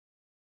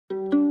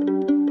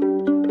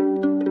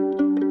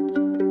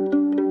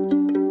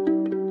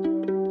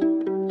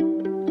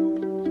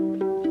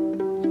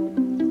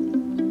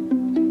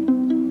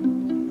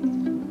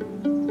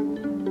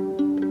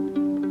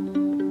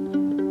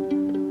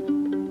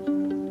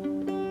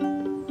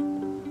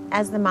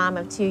As the mom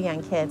of 2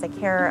 young kids, I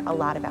care a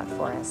lot about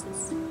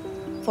forests.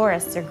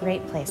 Forests are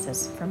great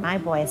places for my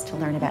boys to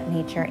learn about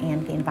nature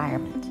and the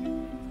environment.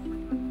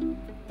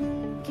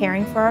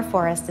 Caring for our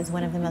forests is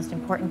one of the most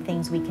important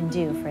things we can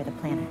do for the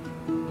planet.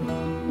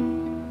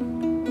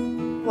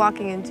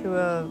 Walking into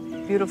a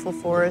beautiful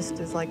forest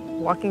is like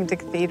walking to a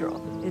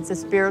cathedral. It's a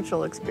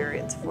spiritual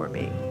experience for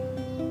me.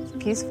 It's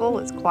peaceful,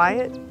 it's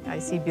quiet. I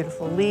see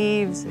beautiful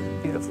leaves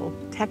and beautiful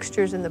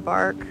textures in the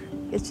bark.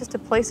 It's just a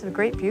place of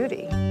great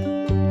beauty.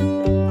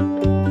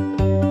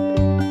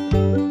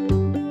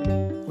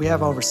 We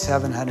have over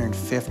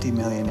 750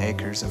 million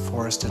acres of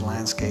forested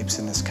landscapes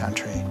in this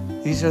country.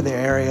 These are the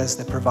areas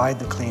that provide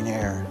the clean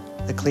air,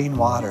 the clean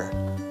water,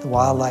 the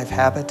wildlife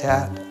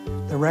habitat,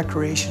 the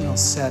recreational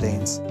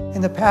settings.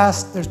 In the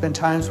past, there's been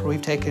times where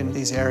we've taken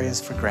these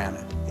areas for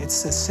granted.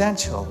 It's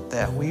essential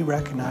that we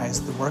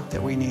recognize the work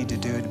that we need to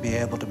do to be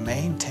able to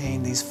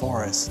maintain these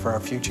forests for our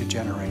future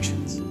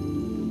generations.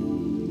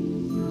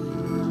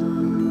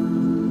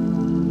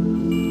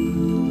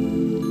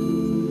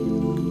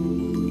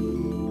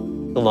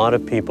 A lot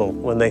of people,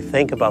 when they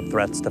think about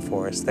threats to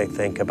forests, they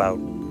think about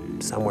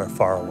somewhere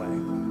far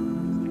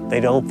away. They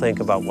don't think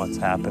about what's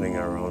happening in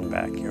our own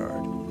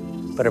backyard.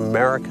 But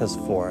America's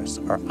forests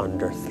are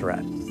under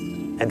threat,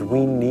 and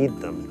we need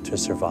them to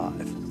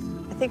survive.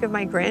 I think of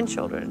my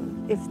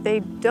grandchildren. If they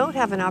don't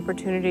have an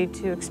opportunity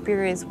to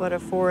experience what a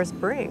forest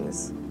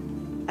brings,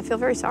 I feel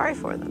very sorry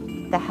for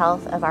them. The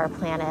health of our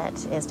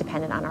planet is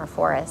dependent on our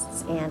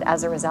forests, and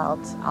as a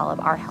result, all of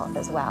our health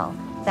as well.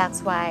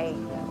 That's why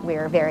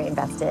we're very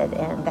invested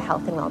in the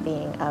health and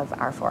well-being of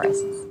our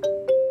forests.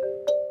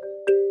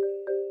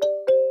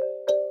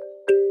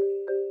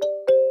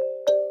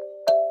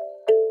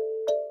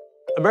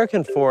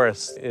 American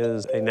Forests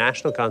is a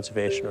national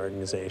conservation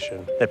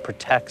organization that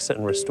protects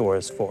and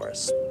restores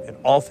forests in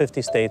all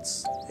 50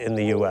 states in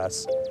the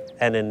U.S.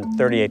 and in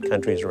 38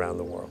 countries around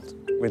the world.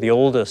 We're the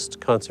oldest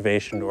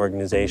conservation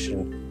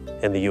organization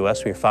in the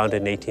U.S. We were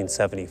founded in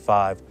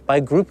 1875 by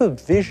a group of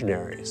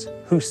visionaries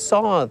who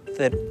saw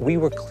that we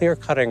were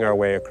clear-cutting our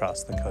way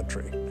across the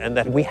country and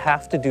that we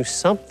have to do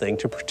something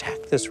to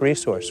protect this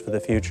resource for the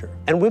future.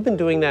 And we've been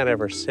doing that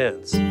ever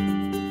since.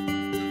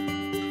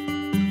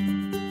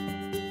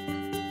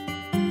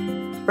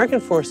 American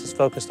Forest is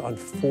focused on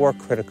 4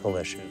 critical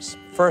issues.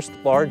 First,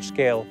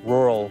 large-scale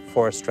rural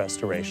forest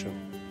restoration.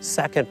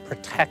 Second,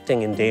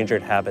 protecting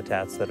endangered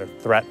habitats that are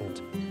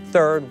threatened.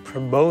 Third,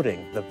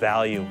 promoting the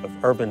value of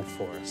urban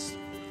forests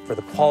for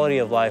the quality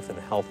of life and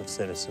the health of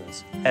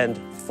citizens. And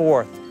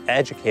fourth,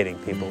 educating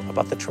people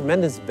about the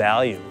tremendous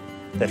value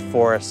that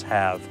forests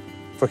have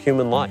for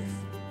human life.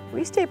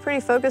 We stay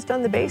pretty focused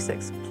on the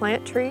basics.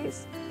 Plant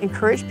trees,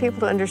 encourage people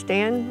to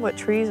understand what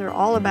trees are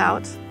all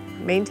about,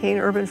 maintain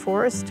urban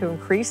forests to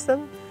increase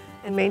them,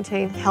 and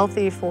maintain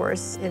healthy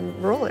forests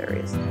in rural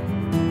areas.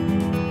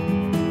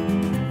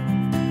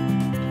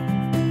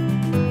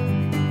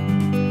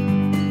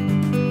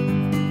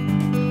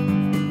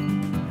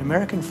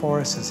 American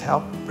Forest has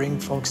helped bring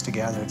folks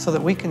together so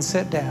that we can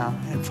sit down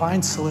and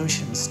find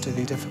solutions to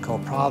the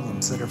difficult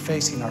problems that are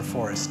facing our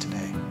forests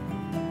today.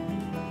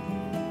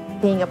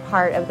 Being a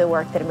part of the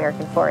work that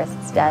American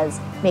Forests does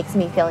makes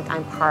me feel like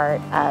I'm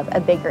part of a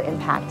bigger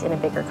impact and a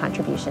bigger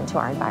contribution to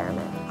our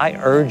environment. I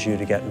urge you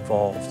to get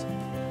involved.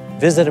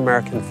 Visit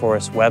American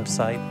Forest's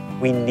website.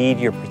 We need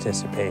your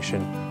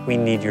participation. We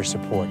need your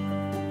support.